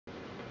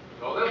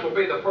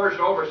will be the first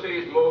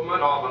overseas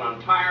movement of an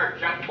entire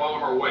jet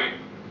bomber wing.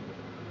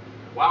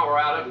 While we're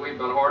at it, we've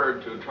been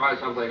ordered to try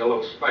something a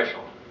little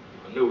special,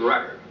 a new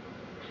record.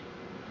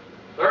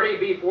 30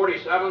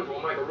 B-47s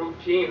will make a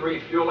routine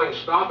refueling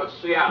stop at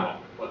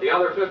Seattle, but the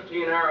other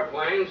 15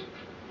 airplanes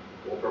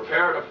will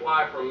prepare to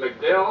fly from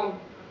MacDill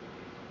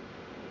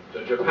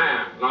to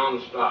Japan,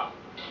 non-stop.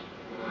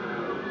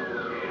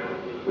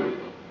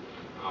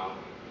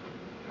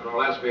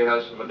 General Espy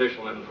has some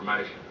additional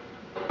information.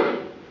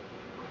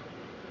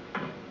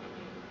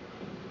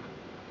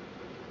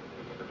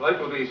 The flight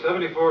will be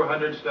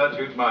 7,400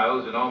 statute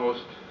miles in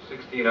almost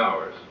 16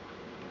 hours.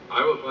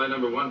 I will fly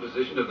number 1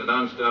 position of the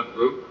non-stop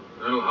group.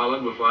 Colonel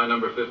Holland will fly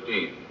number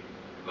 15.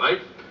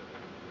 Light?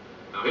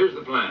 Now here's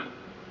the plan.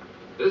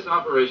 This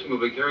operation will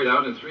be carried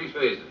out in 3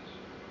 phases.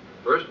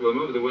 First, we'll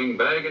move the wing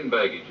bag and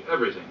baggage,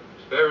 everything.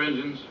 Spare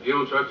engines,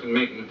 fuel trucks, and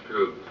maintenance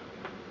crews.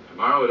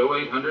 Tomorrow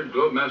at 0800,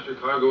 Globemaster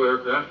Cargo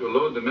Aircraft will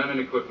load the men and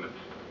equipment.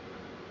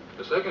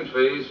 The second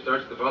phase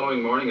starts the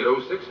following morning at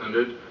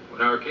 0600,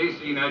 when our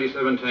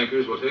KC-97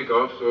 tankers will take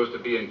off so as to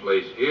be in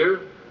place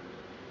here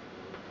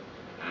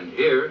and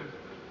here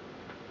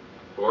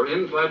for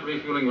in-flight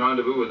refueling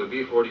rendezvous with the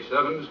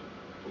B-47s,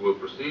 who will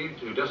proceed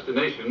to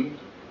destination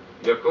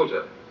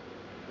Yakota.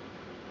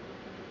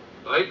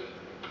 Light.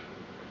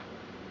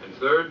 And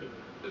third,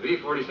 the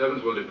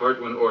B-47s will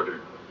depart when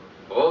ordered.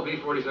 All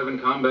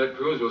B-47 combat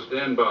crews will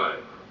stand by.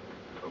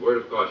 A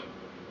word of caution.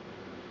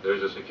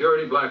 There's a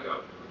security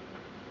blackout.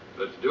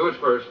 Let's do it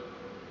first,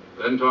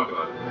 then talk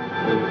about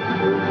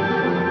it.